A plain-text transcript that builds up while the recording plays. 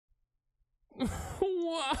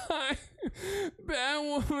Why?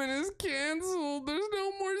 Batwoman is canceled. There's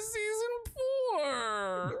no more season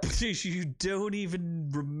 4. You don't even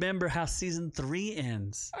remember how season 3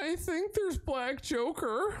 ends. I think there's Black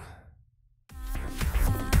Joker.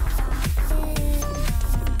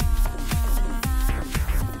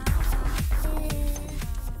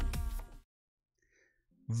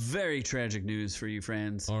 Very tragic news for you,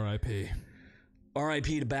 friends. R.I.P.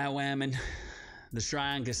 R.I.P. to Batwoman, the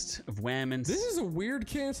strongest of whammons. This is a weird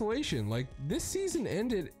cancellation. Like, this season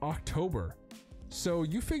ended October. So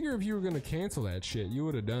you figure if you were going to cancel that shit, you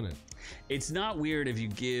would have done it. It's not weird if you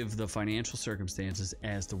give the financial circumstances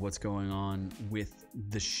as to what's going on with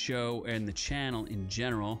the show and the channel in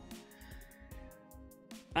general.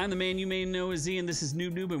 I'm the man you may know as Z, and this is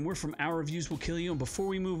Noob, and we're from Our Reviews Will Kill You. And before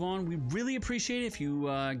we move on, we really appreciate it if you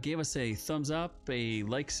gave us a thumbs up, a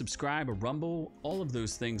like, subscribe, a rumble, all of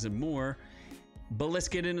those things and more. But let's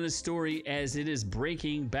get into the story as it is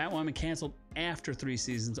breaking. Batwoman canceled after 3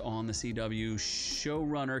 seasons on the CW.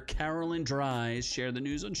 Showrunner Carolyn Dries shared the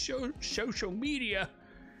news on social media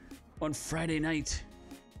on Friday night.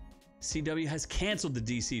 CW has canceled the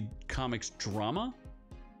DC Comics drama.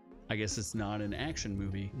 I guess it's not an action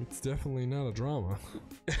movie. It's definitely not a drama.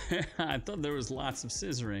 I thought there was lots of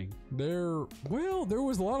scissoring. There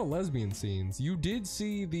was a lot of lesbian scenes. You did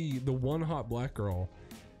see the one hot black girl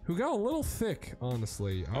who got a little thick,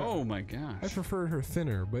 honestly. Oh my gosh. I preferred her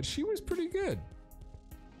thinner, but she was pretty good.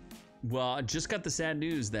 Well, I just got the sad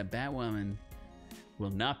news that Batwoman will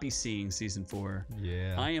not be seeing season 4.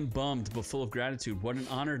 Yeah. I am bummed, but full of gratitude. What an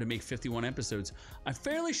honor to make 51 episodes. I'm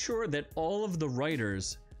fairly sure that all of the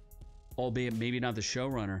writers, albeit maybe not the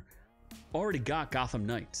showrunner, already got Gotham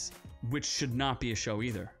Knights, which should not be a show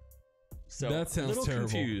either. So that sounds a little terrible.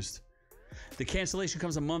 Confused. The cancellation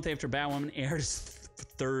comes a month after Batwoman aired its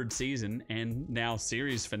 3rd season and now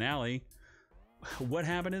series finale. What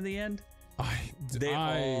happened in the end? They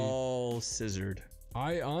all scissored.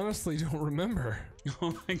 I honestly don't remember.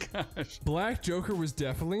 Oh my gosh. Black Joker was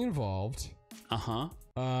definitely involved. Uh-huh.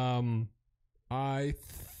 I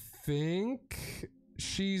think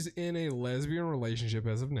she's in a lesbian relationship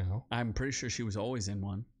as of now. I'm pretty sure she was always in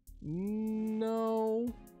one.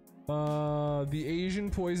 No. The Asian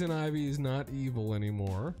Poison Ivy is not evil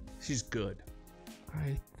anymore. She's good.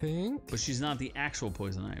 I think. But she's not the actual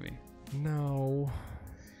Poison Ivy. No.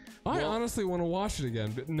 I honestly want to watch it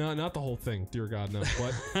again, but no, not the whole thing. Dear God, no.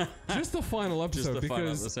 But just the final episode,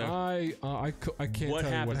 because I can't tell you what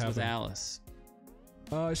happened. What happens with Alice?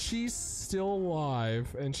 She's still alive,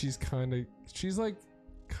 and she's kind of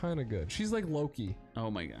good. She's like Loki. Oh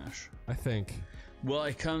my gosh. I think. Well,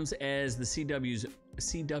 it comes as the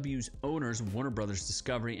CW's owners, Warner Brothers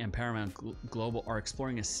Discovery and Paramount Global, are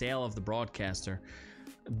exploring a sale of the broadcaster.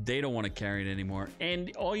 They don't want to carry it anymore. And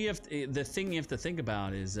the thing you have to think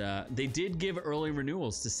about is they did give early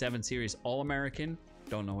renewals to 7 series. All American,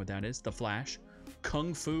 don't know what that is. The Flash,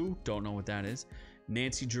 Kung Fu, don't know what that is.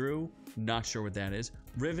 Nancy Drew, not sure what that is.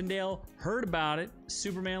 Rivendell, heard about it.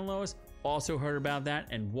 Superman Lois, also heard about that.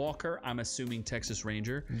 And Walker, I'm assuming Texas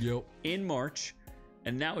Ranger, in March.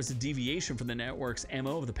 And that was a deviation from the network's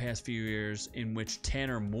MO of the past few years, in which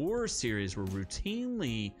 10 or more series were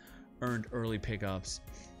routinely earned early pickups,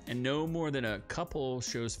 and no more than a couple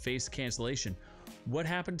shows faced cancellation. What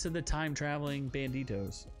happened to the time-traveling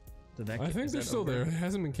Banditos? I think they're still there. It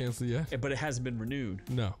hasn't been canceled yet. But it hasn't been renewed.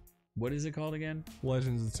 No. What is it called again?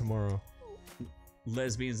 Legends of Tomorrow.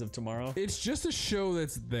 Lesbians of Tomorrow? It's just a show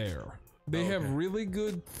that's there. They have really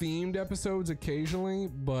good themed episodes occasionally,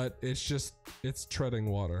 but it's treading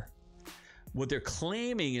water. What they're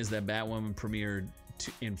claiming is that Batwoman premiered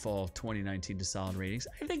in fall of 2019 to solid ratings.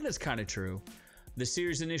 I think that's kind of true. The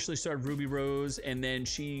series initially starred Ruby Rose, and then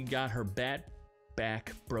she got her bat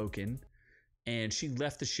back broken, and she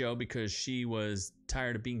left the show because she was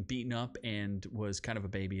tired of being beaten up and was kind of a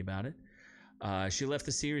baby about it. She left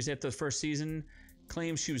the series after the 1st season,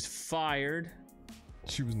 claimed she was fired.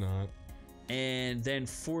 She was not. And then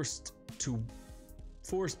forced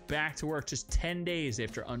back to work just 10 days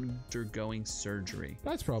after undergoing surgery.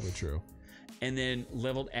 That's probably true. And then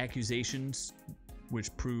leveled accusations,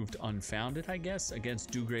 which proved unfounded, I guess,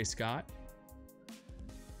 against Dougray Scott.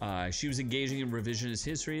 She was engaging in revisionist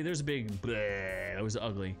history. There's a big bleh. It was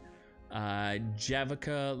ugly.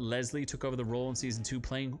 Javicia Leslie took over the role in season 2,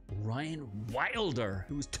 playing Ryan Wilder,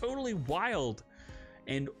 who was totally wild,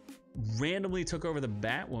 and randomly took over the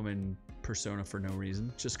Batwoman persona for no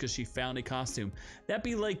reason, just because she found a costume. That'd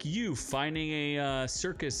be like you finding a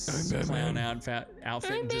circus clown outfit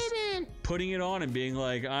and just putting it on and being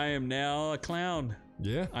like, I am now a clown.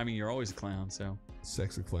 Yeah. I mean, you're always a clown, so.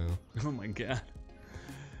 Sexy clown. Oh my God.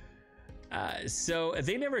 So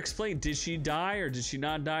they never explained, did she die or did she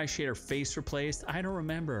not die? She had her face replaced. I don't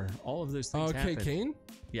remember. All of those things happened. Kate Kane?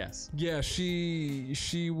 Yes. Yeah,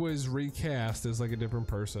 she was recast as like a different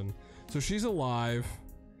person. So she's alive.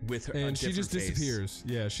 With her, and she just face. Disappears.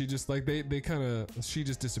 Yeah, she just like she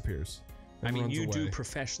just disappears. I mean, you do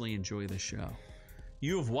professionally enjoy the show.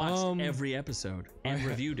 You have watched every episode and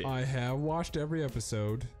reviewed it. I have watched every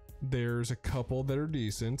episode. There's a couple that are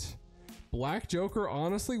decent. Black Joker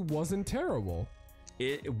honestly wasn't terrible.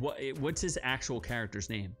 What's his actual character's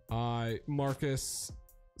name? Marcus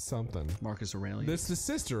something. Marcus Aurelius. That's the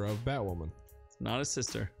sister of Batwoman. Not a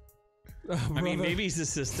sister. I mean, maybe he's a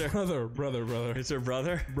sister. Brother. It's her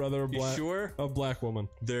brother? Brother of Black. You sure? Of Black Woman.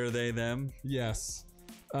 They're they, them? Yes.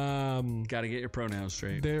 Gotta get your pronouns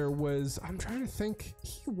straight. I'm trying to think.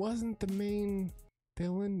 He wasn't the main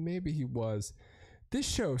villain. Maybe he was. This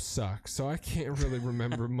show sucks, so I can't really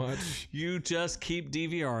remember much. You just keep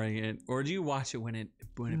DVRing it, or do you watch it when it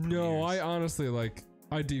premieres? No, I honestly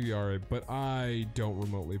I DVR it, but I don't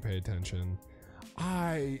remotely pay attention.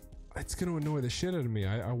 It's gonna annoy the shit out of me.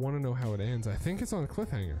 I want to know how it ends. I think it's on a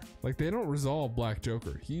cliffhanger. Like, they don't resolve Black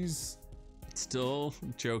Joker. He's still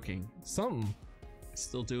joking. Something.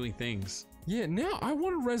 Still doing things. Yeah, now I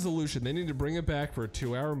want a resolution. They need to bring it back for a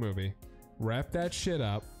 2-hour movie. Wrap that shit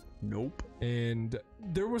up. Nope. And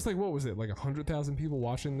there was like, what was it? Like 100,000 people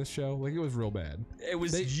watching this show? Like, it was real bad. It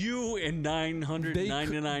was you and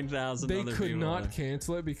 999,000 other people. They could not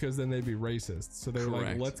cancel it because then they'd be racist. So they were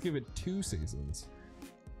like, let's give it 2 seasons.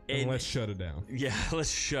 And let's shut it down. Yeah,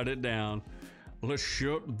 let's shut it down. Let's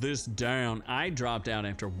shut this down. I dropped out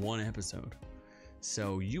after 1 episode.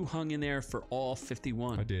 So you hung in there for all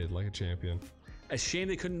 51. I did, like a champion. A shame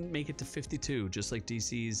they couldn't make it to 52, just like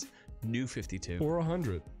DC's new 52. Or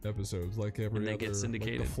 100 episodes, like every other. They get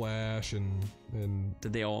syndicated. Like The Flash and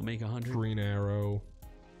did they all make 100? Green Arrow,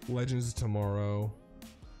 Legends of Tomorrow.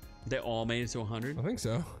 They all made it to 100? I think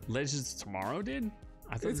so. Legends of Tomorrow did?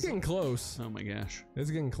 I thought it's getting close. Oh my gosh.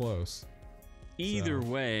 It's getting close. Either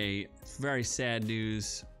way, very sad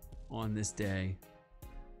news on this day.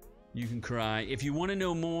 You can cry. If you want to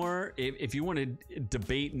know more, if you want to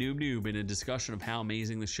debate Noob in a discussion of how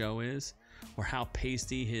amazing the show is, or how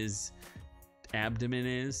pasty his abdomen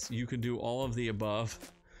is, you can do all of the above.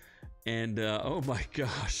 And oh my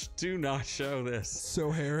gosh, do not show this. So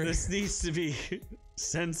hairy. This needs to be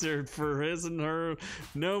censored for his and her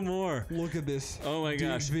no more. Look at this. Oh my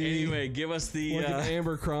gosh. Anyway, give us the like an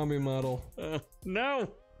Abercrombie model. No.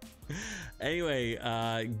 Anyway,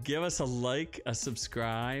 give us a like, a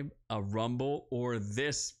subscribe, a rumble, or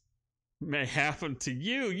this may happen to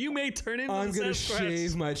you. You may turn into I'm gonna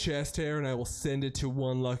shave my chest hair and I will send it to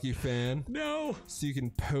one lucky fan. No. So you can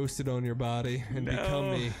post it on your body and become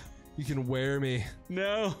me. You can wear me.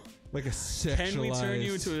 No. Like a sexualized. Can we turn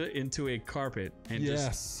you into a carpet and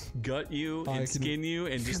just gut you and skin you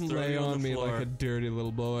and just throw you on the floor? Me like a dirty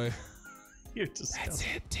little boy. You're just. That's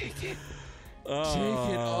it. Take it. Oh,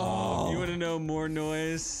 take it all. You want to know more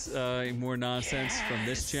noise, more nonsense from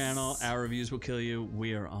this channel? Our reviews will kill you.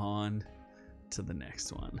 We are on to the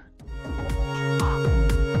next one.